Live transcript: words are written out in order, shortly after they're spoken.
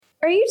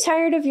Are you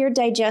tired of your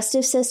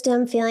digestive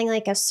system feeling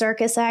like a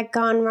circus act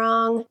gone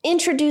wrong?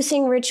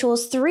 Introducing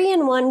Ritual's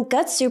 3-in-1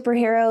 gut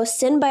superhero,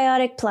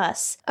 Synbiotic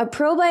Plus. A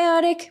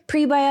probiotic,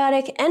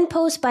 prebiotic, and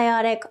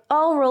postbiotic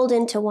all rolled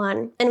into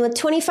one. And with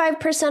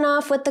 25%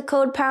 off with the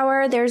code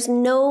POWER, there's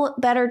no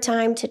better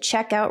time to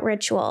check out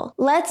Ritual.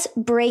 Let's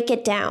break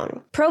it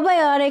down.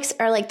 Probiotics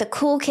are like the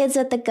cool kids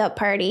at the gut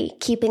party,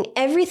 keeping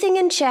everything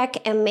in check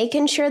and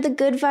making sure the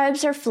good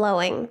vibes are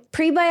flowing.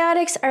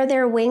 Prebiotics are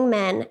their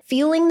wingmen,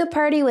 fueling the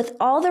party with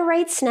all the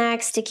right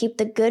snacks to keep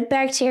the good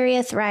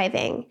bacteria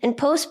thriving. And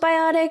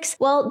postbiotics,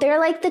 well,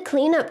 they're like the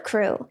cleanup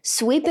crew,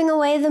 sweeping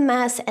away the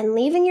mess and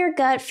leaving your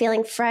gut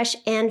feeling fresh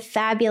and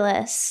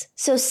fabulous.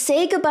 So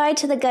say goodbye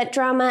to the gut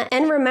drama,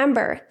 and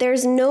remember,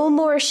 there's no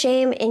more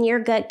shame in your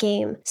gut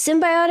game.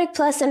 Synbiotic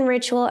Plus and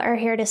Ritual are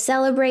here to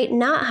celebrate,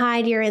 not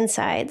hide your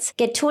insides.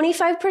 Get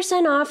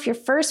 25% off your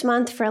first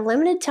month for a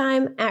limited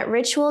time at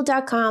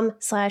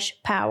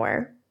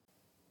ritual.com/power.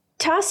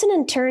 Tossing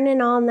and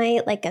turning all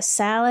night like a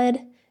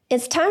salad?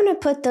 It's time to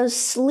put those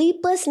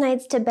sleepless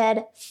nights to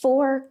bed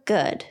for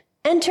good.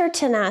 Enter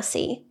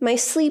Tanasi, my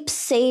sleep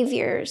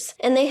saviors,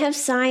 and they have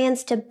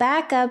science to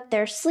back up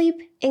their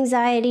sleep,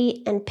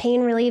 anxiety, and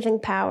pain-relieving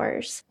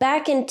powers.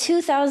 Back in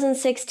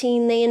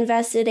 2016, they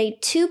invested a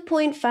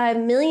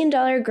 $2.5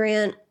 million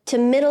grant to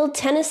Middle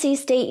Tennessee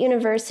State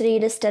University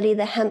to study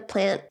the hemp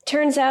plant.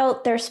 Turns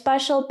out their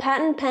special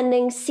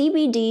patent-pending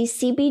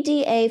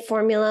CBD-CBDA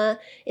formula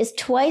is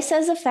twice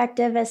as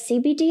effective as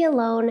CBD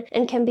alone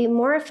and can be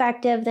more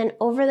effective than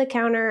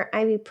over-the-counter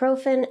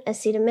ibuprofen,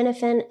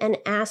 acetaminophen, and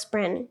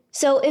aspirin.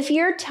 So if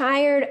you're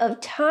tired of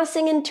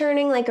tossing and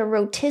turning like a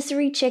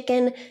rotisserie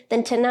chicken,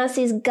 then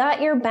Tanasi's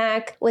got your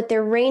back with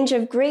their range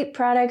of great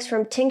products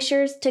from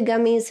tinctures to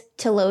gummies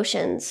to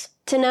lotions.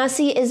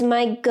 Tanasi is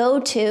my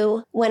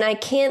go-to when I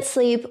can't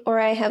sleep or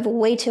I have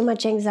way too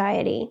much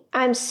anxiety.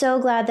 I'm so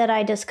glad that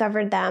I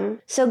discovered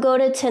them. So go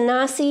to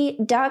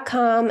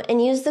Tanasi.com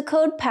and use the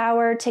code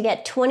POWER to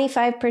get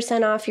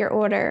 25% off your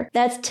order.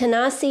 That's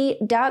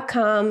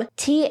Tanasi.com,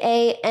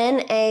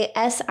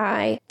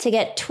 Tanasi, to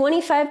get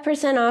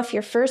 25% off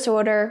your first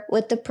order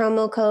with the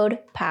promo code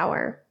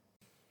POWER.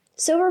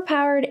 Sober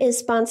Powered is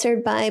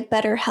sponsored by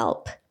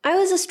BetterHelp. I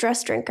was a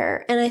stress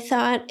drinker, and I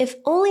thought, if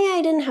only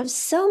I didn't have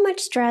so much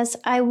stress,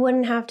 I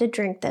wouldn't have to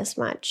drink this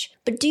much.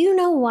 But do you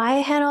know why I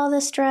had all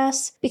this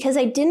stress? Because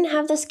I didn't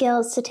have the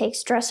skills to take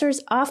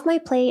stressors off my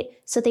plate,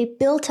 so they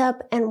built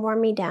up and wore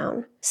me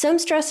down. Some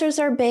stressors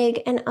are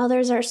big and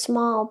others are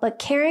small, but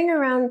carrying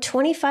around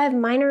 25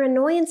 minor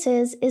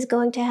annoyances is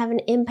going to have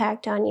an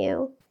impact on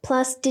you.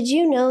 Plus, did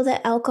you know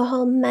that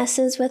alcohol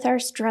messes with our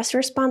stress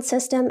response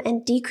system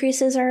and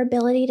decreases our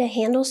ability to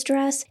handle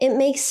stress? It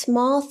makes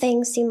small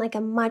things seem like a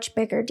much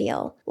bigger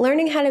deal.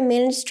 Learning how to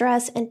manage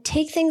stress and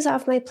take things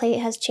off my plate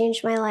has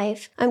changed my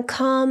life. I'm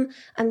calm,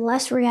 I'm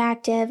less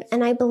reactive,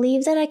 and I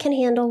believe that I can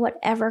handle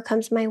whatever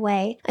comes my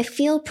way. I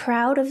feel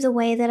proud of the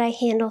way that I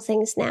handle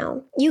things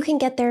now. You can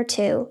get there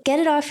too. Get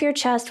it off your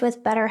chest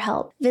with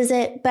BetterHelp.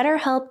 Visit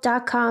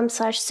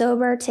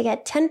betterhelp.com/sober to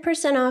get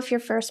 10% off your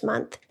first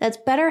month. That's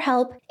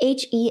BetterHelp,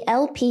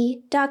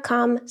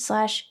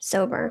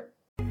 HELP.com/sober.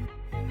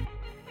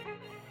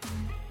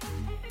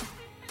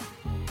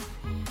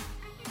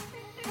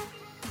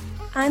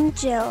 I'm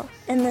Jill,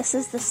 and this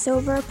is the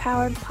Sober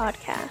Powered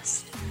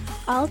Podcast.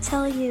 I'll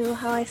tell you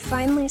how I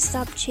finally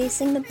stopped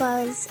chasing the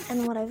buzz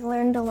and what I've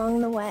learned along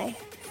the way.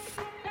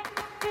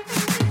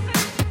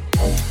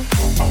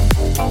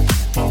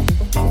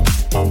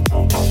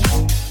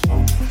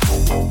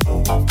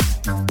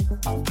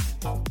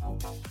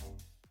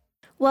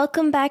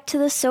 Welcome back to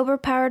the Sober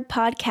Powered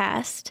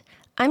Podcast.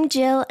 I'm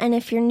Jill, and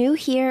if you're new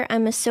here,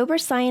 I'm a sober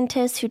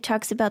scientist who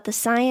talks about the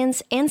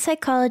science and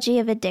psychology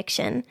of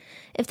addiction.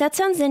 If that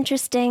sounds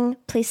interesting,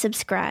 please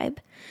subscribe.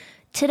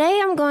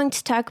 Today I'm going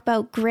to talk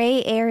about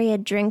gray area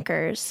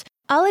drinkers.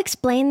 I'll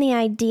explain the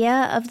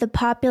idea of the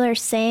popular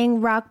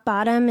saying rock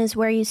bottom is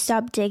where you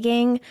stop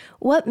digging,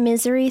 what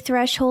misery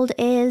threshold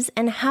is,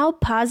 and how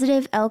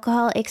positive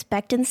alcohol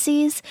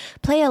expectancies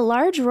play a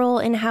large role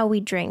in how we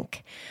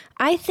drink.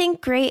 I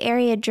think gray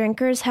area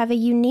drinkers have a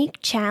unique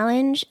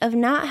challenge of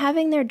not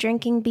having their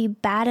drinking be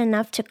bad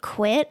enough to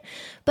quit,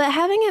 but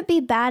having it be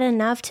bad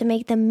enough to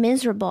make them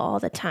miserable all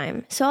the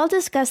time. So I'll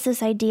discuss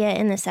this idea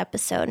in this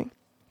episode.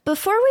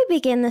 Before we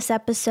begin this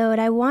episode,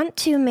 I want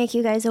to make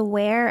you guys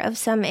aware of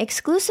some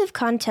exclusive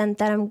content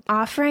that I'm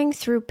offering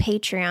through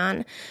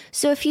Patreon.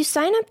 So if you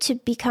sign up to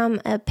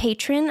become a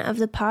patron of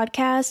the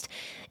podcast,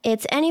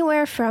 it's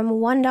anywhere from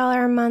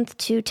 $1 a month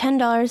to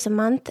 $10 a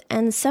month,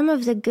 and some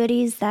of the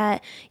goodies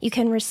that you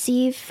can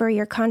receive for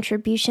your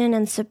contribution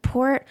and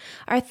support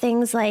are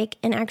things like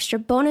an extra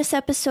bonus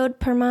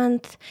episode per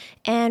month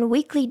and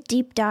weekly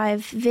deep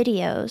dive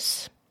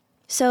videos.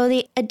 So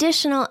the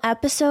additional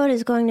episode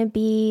is going to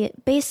be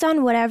based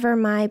on whatever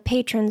my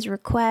patrons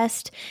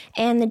request,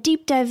 and the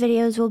deep dive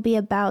videos will be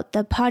about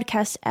the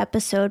podcast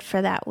episode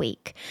for that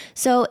week.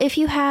 So if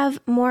you have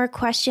more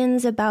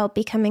questions about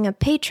becoming a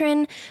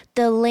patron,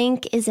 the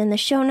link is in the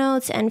show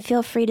notes, and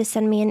feel free to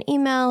send me an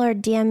email or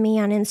DM me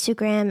on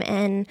Instagram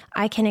and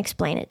I can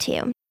explain it to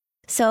you.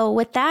 So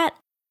with that,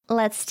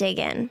 let's dig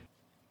in.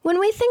 When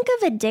we think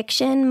of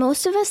addiction,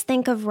 most of us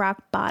think of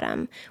rock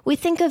bottom. We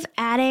think of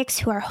addicts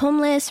who are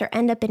homeless or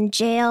end up in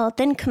jail,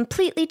 then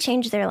completely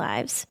change their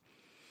lives.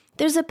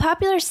 There's a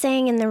popular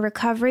saying in the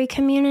recovery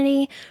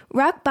community,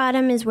 rock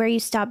bottom is where you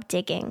stop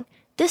digging.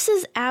 This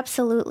is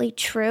absolutely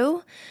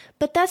true,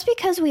 but that's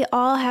because we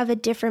all have a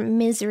different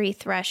misery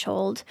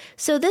threshold.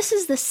 So this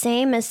is the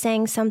same as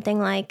saying something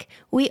like,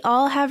 we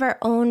all have our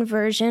own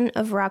version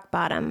of rock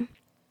bottom.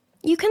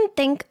 You can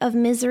think of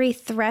misery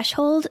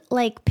threshold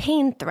like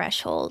pain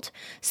threshold.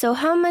 So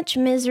how much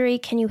misery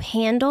can you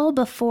handle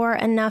before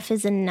enough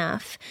is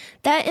enough?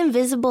 That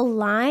invisible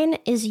line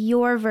is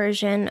your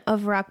version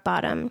of rock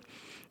bottom.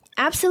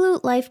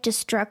 Absolute life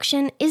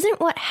destruction isn't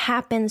what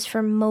happens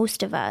for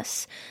most of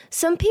us.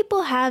 Some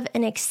people have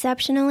an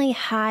exceptionally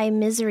high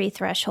misery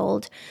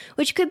threshold,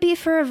 which could be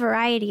for a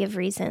variety of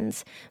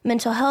reasons.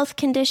 Mental health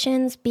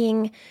conditions,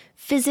 being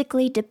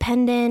physically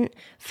dependent,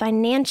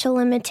 financial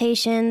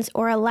limitations,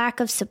 or a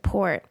lack of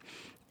support.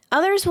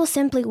 Others will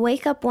simply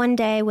wake up one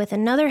day with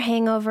another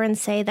hangover and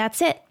say,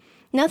 that's it.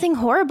 Nothing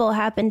horrible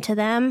happened to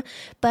them,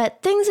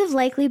 but things have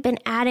likely been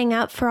adding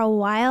up for a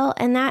while,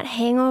 and that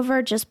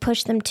hangover just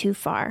pushed them too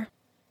far.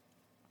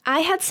 I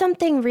had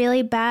something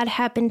really bad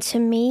happen to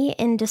me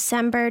in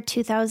December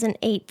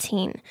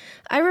 2018.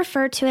 I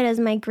refer to it as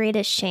my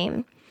greatest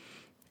shame.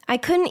 I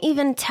couldn't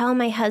even tell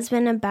my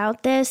husband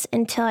about this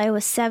until I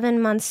was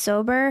 7 months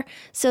sober,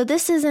 so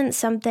this isn't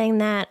something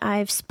that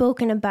I've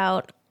spoken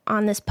about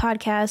on this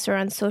podcast or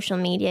on social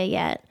media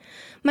yet.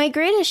 My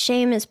greatest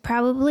shame is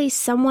probably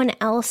someone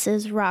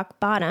else's rock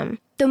bottom.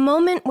 The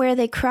moment where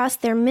they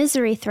crossed their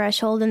misery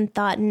threshold and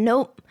thought,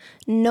 nope,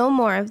 no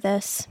more of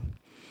this.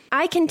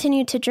 I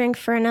continued to drink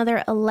for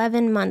another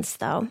 11 months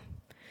though.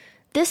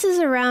 This is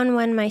around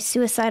when my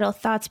suicidal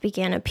thoughts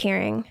began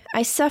appearing.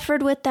 I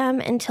suffered with them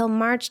until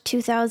March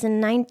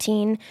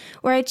 2019,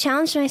 where I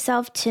challenged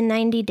myself to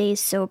 90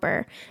 days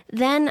sober.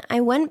 Then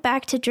I went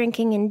back to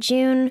drinking in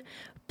June,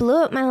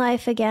 blew up my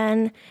life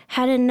again,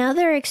 had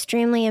another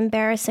extremely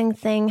embarrassing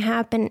thing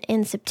happen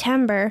in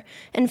September,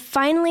 and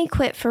finally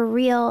quit for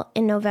real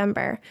in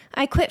November.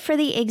 I quit for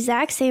the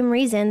exact same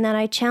reason that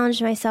I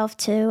challenged myself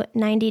to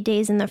 90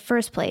 days in the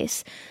first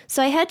place.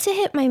 So I had to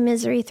hit my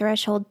misery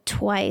threshold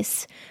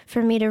twice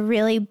for me to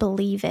really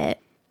believe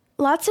it.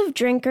 Lots of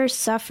drinkers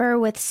suffer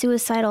with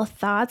suicidal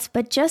thoughts,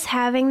 but just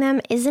having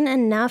them isn't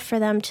enough for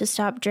them to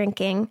stop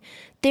drinking.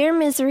 Their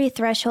misery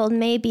threshold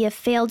may be a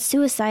failed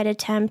suicide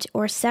attempt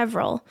or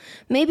several,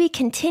 maybe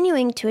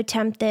continuing to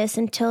attempt this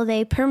until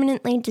they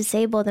permanently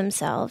disable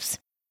themselves.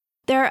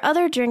 There are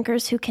other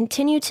drinkers who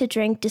continue to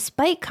drink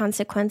despite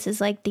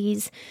consequences like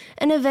these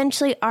and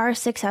eventually are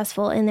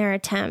successful in their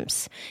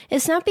attempts.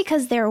 It's not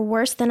because they're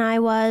worse than I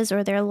was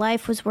or their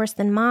life was worse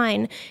than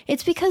mine.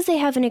 It's because they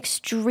have an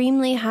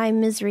extremely high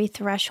misery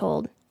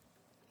threshold.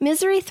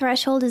 Misery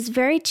threshold is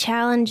very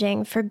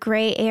challenging for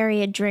gray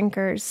area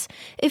drinkers.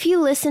 If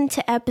you listen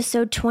to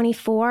episode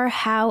 24,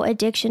 How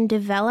Addiction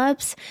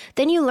Develops,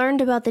 then you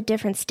learned about the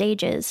different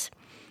stages.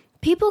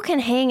 People can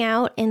hang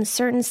out in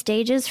certain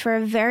stages for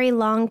a very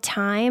long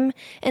time,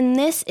 and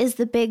this is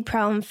the big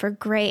problem for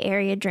gray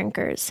area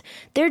drinkers.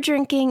 Their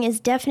drinking is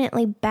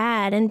definitely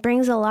bad and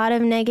brings a lot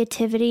of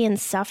negativity and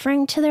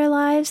suffering to their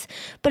lives,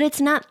 but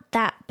it's not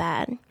that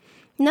bad.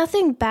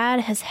 Nothing bad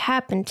has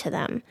happened to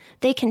them.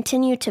 They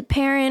continue to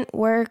parent,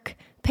 work,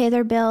 pay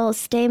their bills,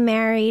 stay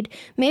married.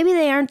 Maybe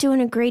they aren't doing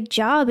a great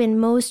job in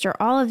most or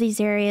all of these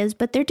areas,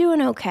 but they're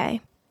doing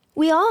okay.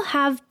 We all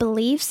have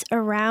beliefs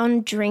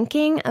around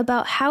drinking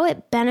about how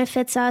it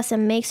benefits us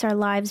and makes our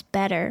lives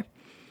better.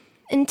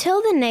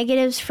 Until the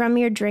negatives from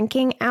your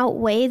drinking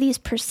outweigh these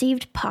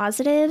perceived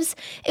positives,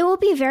 it will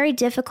be very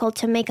difficult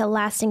to make a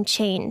lasting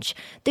change.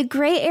 The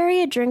gray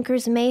area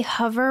drinkers may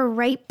hover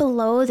right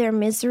below their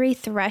misery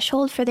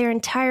threshold for their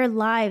entire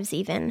lives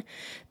even.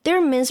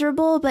 They're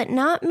miserable, but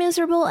not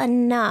miserable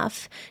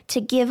enough to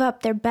give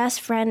up their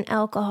best friend,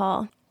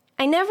 alcohol.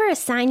 I never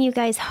assign you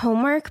guys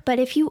homework, but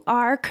if you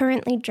are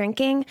currently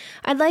drinking,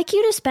 I'd like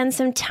you to spend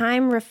some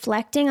time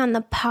reflecting on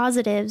the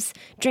positives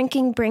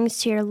drinking brings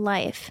to your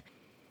life.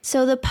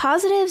 So the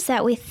positives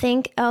that we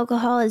think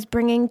alcohol is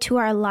bringing to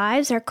our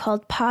lives are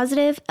called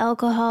positive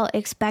alcohol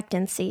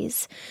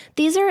expectancies.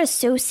 These are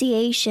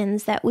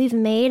associations that we've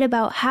made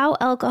about how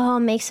alcohol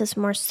makes us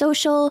more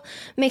social,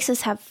 makes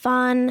us have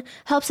fun,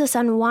 helps us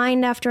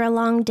unwind after a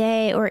long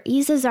day, or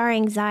eases our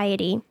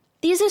anxiety.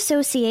 These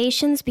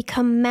associations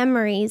become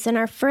memories and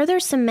are further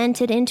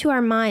cemented into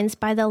our minds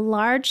by the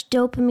large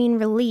dopamine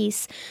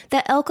release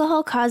that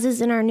alcohol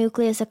causes in our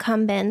nucleus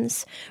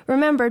accumbens.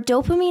 Remember,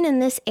 dopamine in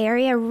this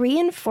area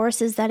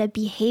reinforces that a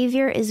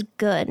behavior is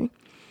good.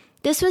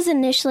 This was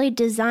initially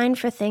designed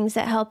for things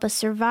that help us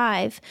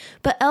survive,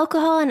 but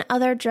alcohol and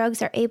other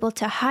drugs are able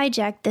to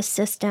hijack this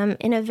system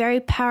in a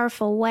very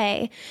powerful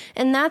way,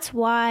 and that's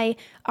why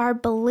our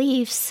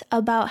beliefs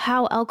about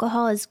how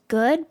alcohol is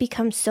good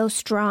become so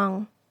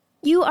strong.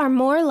 You are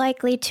more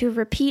likely to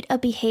repeat a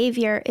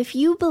behavior if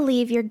you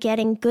believe you're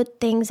getting good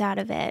things out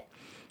of it.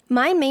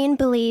 My main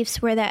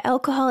beliefs were that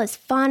alcohol is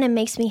fun and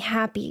makes me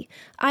happy.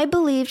 I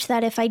believed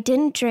that if I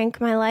didn't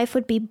drink, my life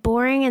would be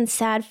boring and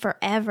sad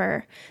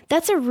forever.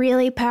 That's a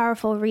really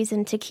powerful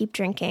reason to keep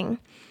drinking.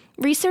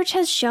 Research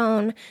has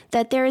shown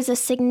that there is a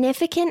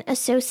significant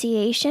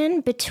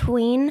association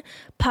between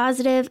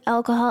positive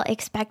alcohol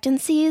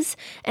expectancies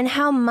and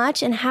how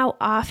much and how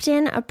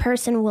often a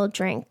person will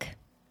drink.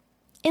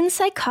 In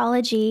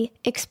psychology,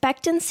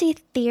 expectancy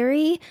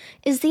theory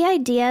is the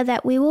idea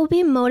that we will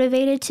be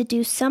motivated to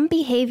do some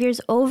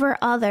behaviors over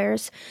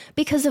others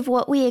because of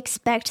what we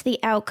expect the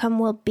outcome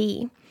will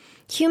be.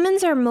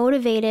 Humans are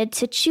motivated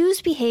to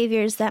choose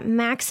behaviors that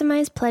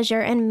maximize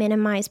pleasure and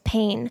minimize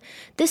pain.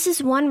 This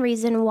is one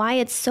reason why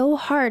it's so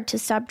hard to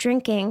stop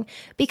drinking,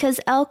 because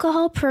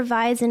alcohol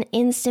provides an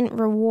instant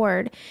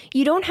reward.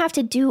 You don't have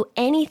to do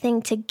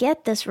anything to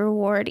get this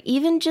reward.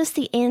 Even just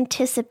the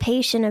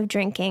anticipation of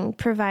drinking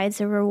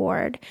provides a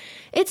reward.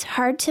 It's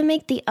hard to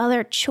make the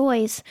other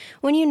choice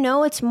when you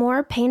know it's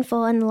more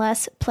painful and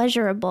less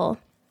pleasurable.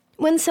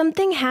 When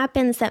something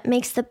happens that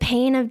makes the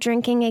pain of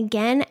drinking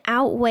again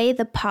outweigh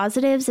the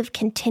positives of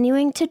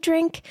continuing to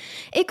drink,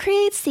 it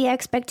creates the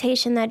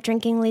expectation that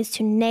drinking leads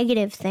to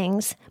negative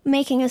things,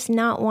 making us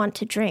not want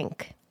to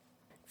drink.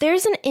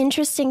 There's an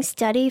interesting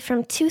study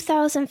from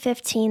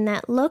 2015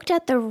 that looked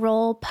at the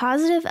role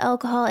positive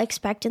alcohol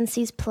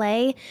expectancies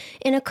play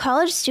in a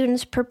college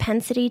student's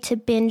propensity to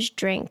binge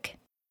drink.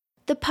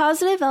 The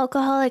positive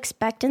alcohol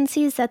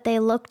expectancies that they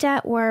looked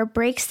at were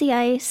breaks the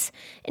ice,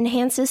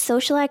 enhances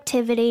social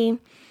activity,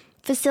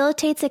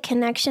 facilitates a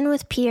connection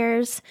with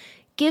peers,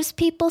 gives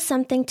people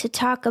something to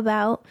talk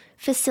about,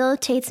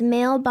 facilitates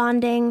male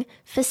bonding,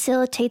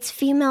 facilitates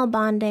female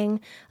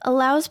bonding,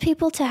 allows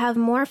people to have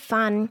more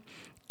fun,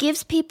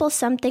 gives people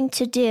something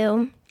to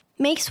do,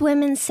 makes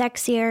women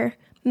sexier,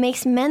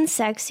 makes men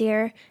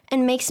sexier,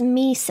 and makes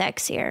me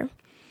sexier.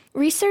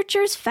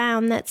 Researchers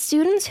found that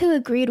students who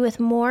agreed with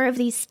more of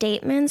these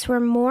statements were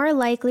more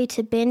likely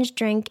to binge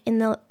drink in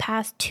the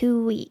past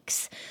 2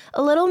 weeks.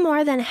 A little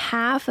more than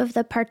half of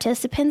the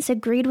participants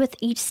agreed with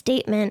each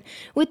statement,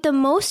 with the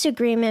most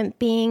agreement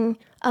being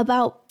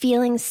about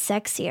feeling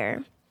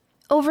sexier.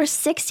 Over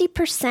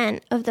 60%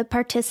 of the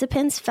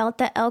participants felt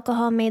that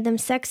alcohol made them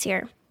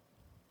sexier.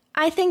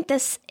 I think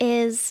this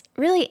is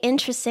really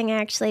interesting,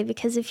 actually,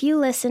 because if you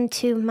listen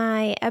to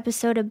my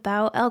episode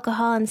about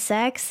alcohol and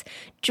sex,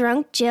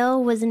 drunk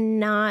Jill was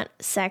not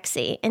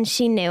sexy, and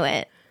she knew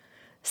it.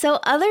 So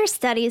other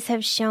studies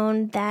have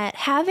shown that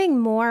having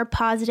more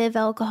positive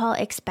alcohol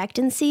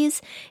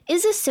expectancies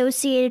is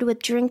associated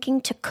with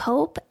drinking to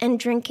cope and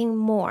drinking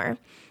more,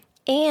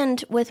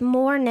 and with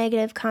more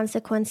negative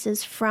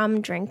consequences from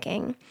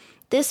drinking.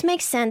 This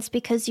makes sense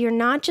because you're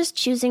not just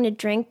choosing to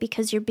drink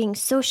because you're being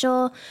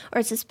social or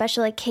it's a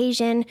special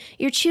occasion.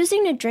 You're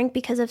choosing to drink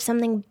because of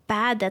something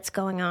bad that's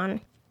going on.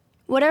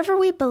 Whatever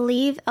we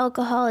believe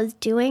alcohol is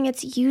doing,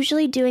 it's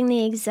usually doing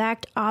the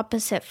exact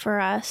opposite for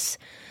us.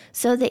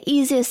 So the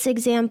easiest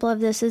example of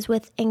this is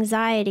with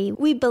anxiety.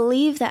 We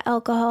believe that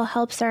alcohol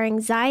helps our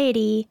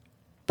anxiety,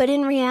 but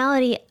in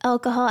reality,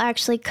 alcohol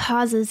actually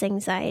causes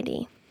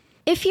anxiety.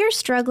 If you're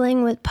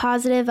struggling with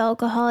positive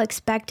alcohol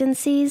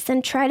expectancies,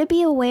 then try to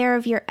be aware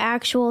of your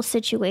actual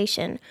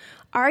situation.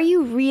 Are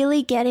you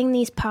really getting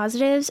these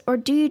positives, or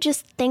do you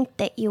just think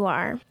that you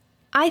are?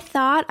 I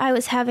thought I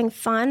was having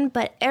fun,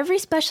 but every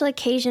special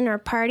occasion or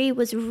party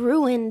was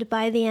ruined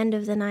by the end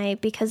of the night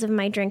because of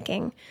my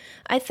drinking.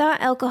 I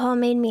thought alcohol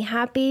made me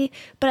happy,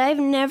 but I've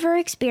never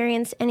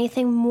experienced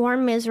anything more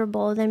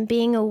miserable than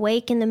being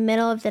awake in the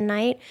middle of the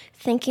night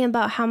thinking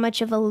about how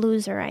much of a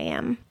loser I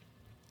am.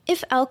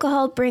 If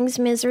alcohol brings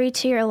misery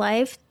to your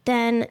life,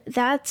 then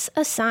that's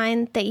a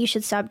sign that you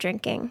should stop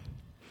drinking.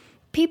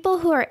 People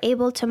who are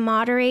able to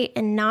moderate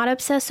and not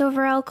obsess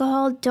over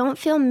alcohol don't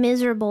feel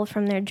miserable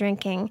from their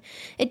drinking.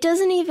 It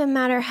doesn't even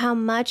matter how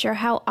much or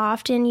how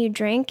often you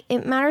drink.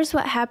 It matters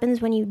what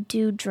happens when you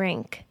do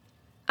drink.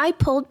 I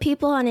polled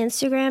people on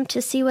Instagram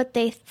to see what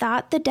they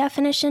thought the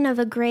definition of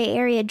a gray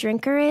area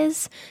drinker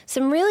is.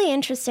 Some really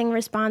interesting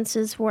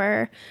responses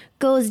were,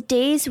 goes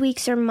days,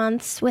 weeks, or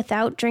months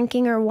without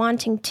drinking or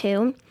wanting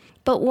to,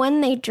 but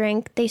when they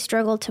drink, they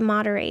struggle to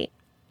moderate.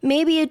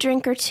 Maybe a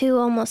drink or two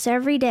almost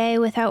every day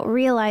without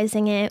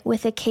realizing it,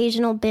 with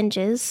occasional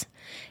binges.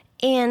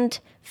 And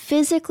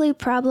physically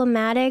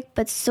problematic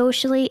but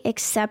socially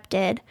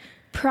accepted,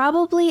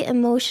 probably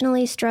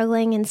emotionally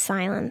struggling in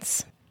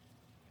silence.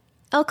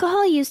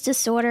 Alcohol use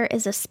disorder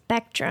is a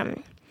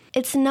spectrum.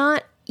 It's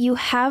not you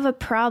have a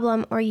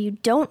problem or you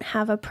don't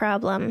have a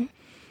problem.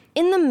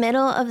 In the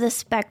middle of the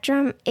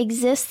spectrum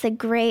exists the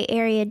gray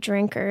area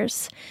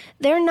drinkers.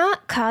 They're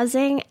not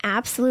causing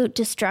absolute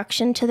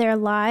destruction to their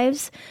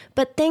lives,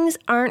 but things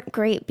aren't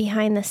great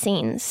behind the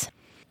scenes.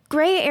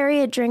 Gray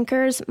area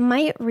drinkers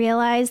might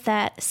realize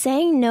that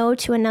saying no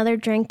to another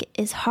drink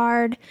is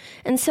hard,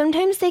 and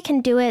sometimes they can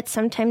do it,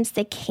 sometimes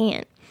they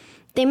can't.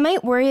 They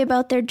might worry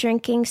about their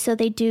drinking, so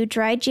they do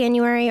dry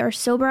January or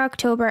sober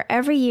October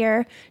every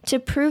year to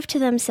prove to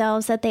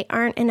themselves that they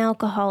aren't an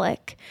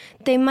alcoholic.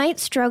 They might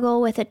struggle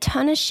with a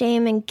ton of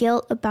shame and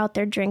guilt about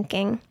their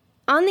drinking.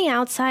 On the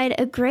outside,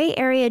 a gray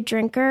area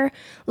drinker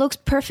looks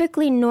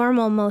perfectly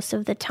normal most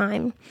of the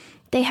time.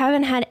 They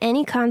haven't had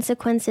any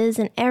consequences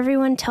and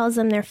everyone tells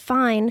them they're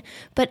fine,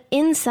 but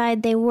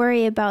inside they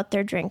worry about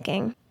their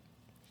drinking.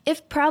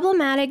 If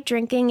problematic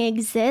drinking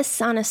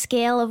exists on a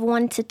scale of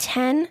 1 to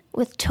 10,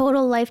 with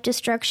total life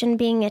destruction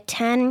being a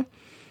 10,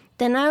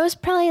 then I was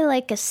probably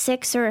like a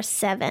 6 or a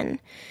 7.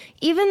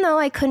 Even though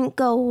I couldn't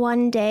go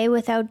one day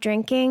without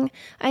drinking,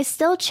 I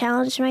still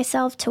challenged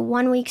myself to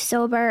 1 week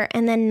sober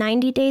and then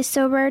 90 days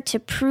sober to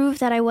prove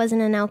that I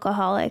wasn't an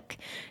alcoholic.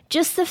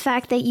 Just the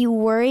fact that you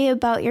worry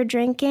about your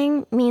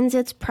drinking means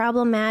it's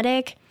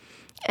problematic,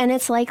 and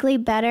it's likely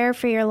better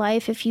for your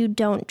life if you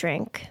don't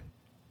drink.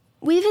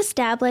 We've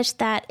established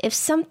that if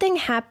something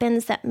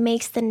happens that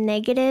makes the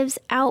negatives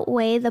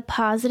outweigh the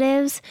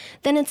positives,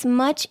 then it's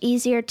much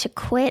easier to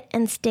quit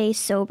and stay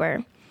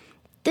sober.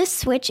 This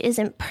switch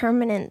isn't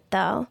permanent,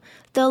 though.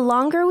 The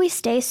longer we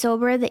stay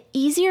sober, the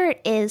easier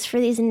it is for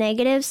these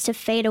negatives to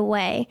fade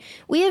away.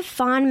 We have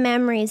fond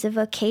memories of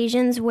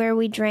occasions where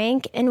we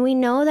drank, and we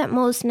know that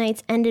most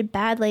nights ended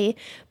badly,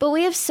 but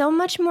we have so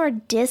much more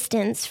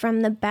distance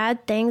from the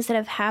bad things that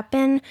have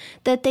happened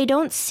that they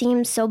don't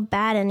seem so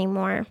bad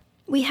anymore.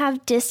 We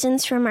have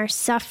distance from our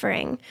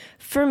suffering.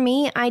 For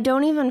me, I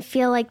don't even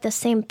feel like the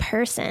same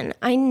person.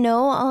 I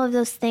know all of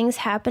those things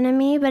happen to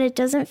me, but it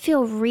doesn't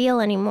feel real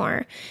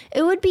anymore.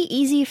 It would be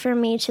easy for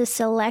me to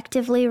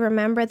selectively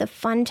remember the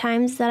fun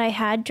times that I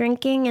had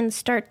drinking and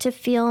start to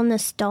feel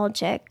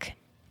nostalgic.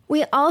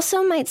 We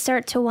also might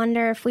start to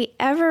wonder if we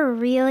ever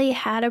really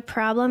had a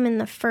problem in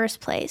the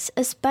first place,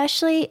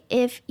 especially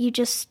if you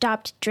just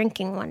stopped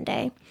drinking one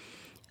day.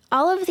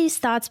 All of these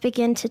thoughts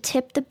begin to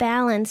tip the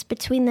balance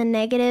between the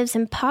negatives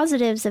and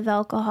positives of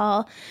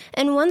alcohol,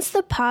 and once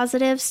the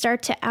positives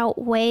start to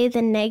outweigh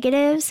the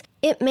negatives,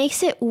 it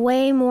makes it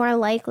way more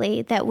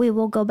likely that we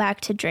will go back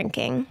to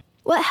drinking.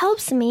 What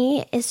helps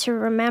me is to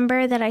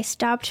remember that I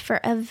stopped for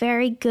a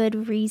very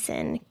good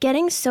reason.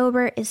 Getting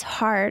sober is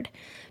hard.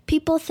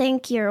 People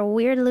think you're a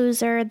weird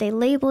loser, they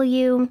label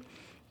you,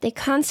 they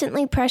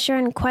constantly pressure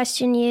and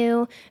question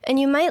you, and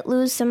you might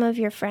lose some of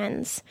your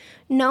friends.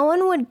 No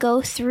one would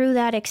go through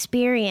that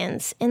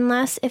experience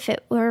unless if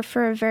it were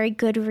for a very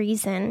good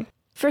reason.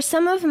 For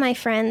some of my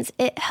friends,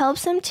 it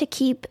helps them to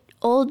keep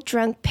old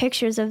drunk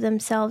pictures of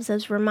themselves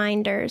as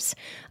reminders.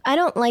 I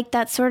don't like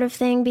that sort of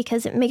thing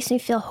because it makes me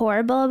feel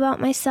horrible about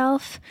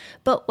myself.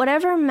 But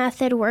whatever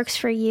method works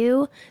for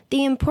you,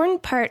 the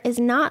important part is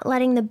not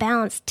letting the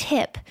balance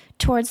tip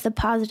towards the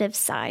positive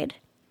side.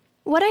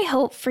 What I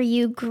hope for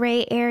you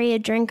gray area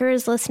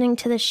drinkers listening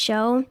to this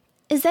show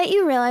is that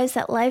you realize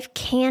that life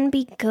can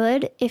be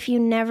good if you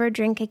never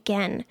drink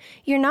again.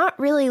 You're not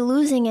really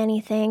losing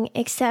anything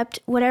except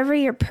whatever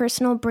your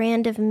personal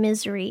brand of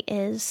misery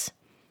is.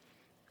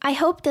 I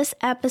hope this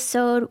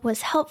episode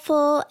was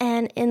helpful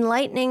and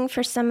enlightening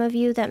for some of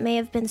you that may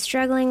have been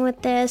struggling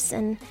with this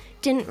and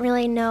didn't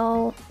really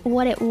know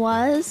what it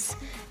was.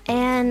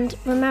 And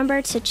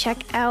remember to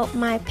check out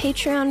my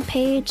Patreon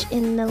page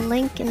in the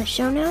link in the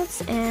show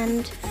notes,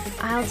 and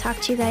I'll talk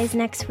to you guys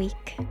next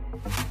week.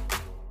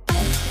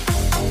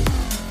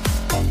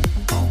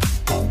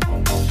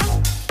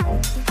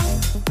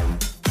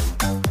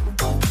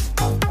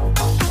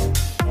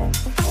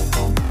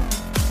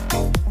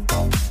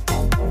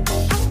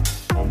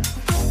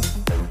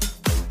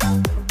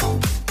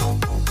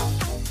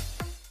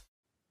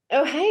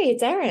 Oh, hey,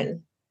 it's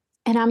Erin.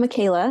 And I'm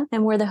Michaela,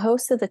 and we're the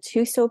hosts of the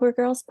Two Sober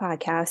Girls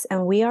podcast,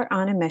 and we are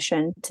on a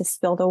mission to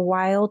spill the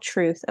wild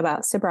truth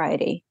about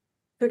sobriety.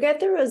 Forget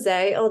the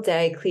rosé all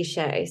day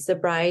cliche.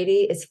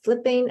 Sobriety is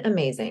flipping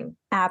amazing.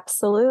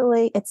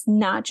 Absolutely. It's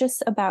not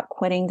just about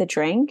quitting the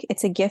drink.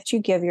 It's a gift you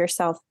give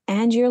yourself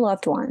and your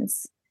loved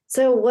ones.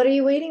 So what are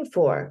you waiting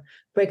for?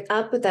 Break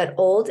up with that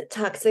old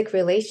toxic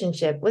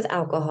relationship with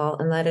alcohol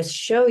and let us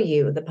show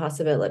you the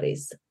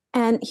possibilities.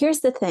 And here's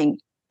the thing.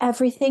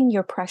 Everything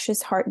your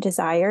precious heart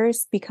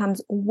desires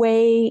becomes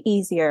way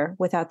easier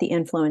without the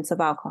influence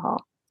of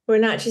alcohol. We're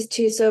not just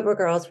two sober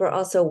girls. We're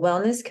also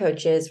wellness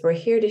coaches. We're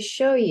here to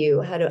show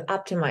you how to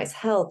optimize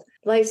health,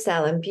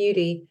 lifestyle, and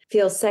beauty,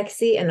 feel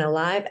sexy and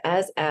alive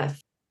as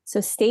F. So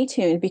stay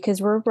tuned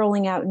because we're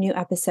rolling out new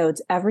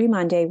episodes every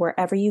Monday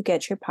wherever you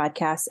get your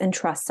podcasts, and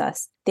trust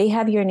us, they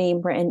have your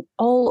name written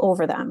all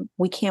over them.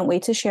 We can't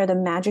wait to share the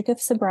magic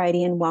of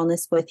sobriety and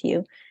wellness with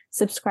you.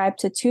 Subscribe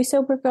to Two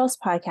Sober Girls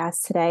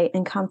podcast today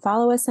and come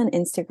follow us on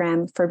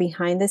Instagram for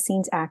behind the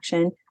scenes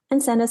action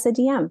and send us a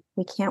DM.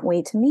 We can't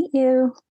wait to meet you.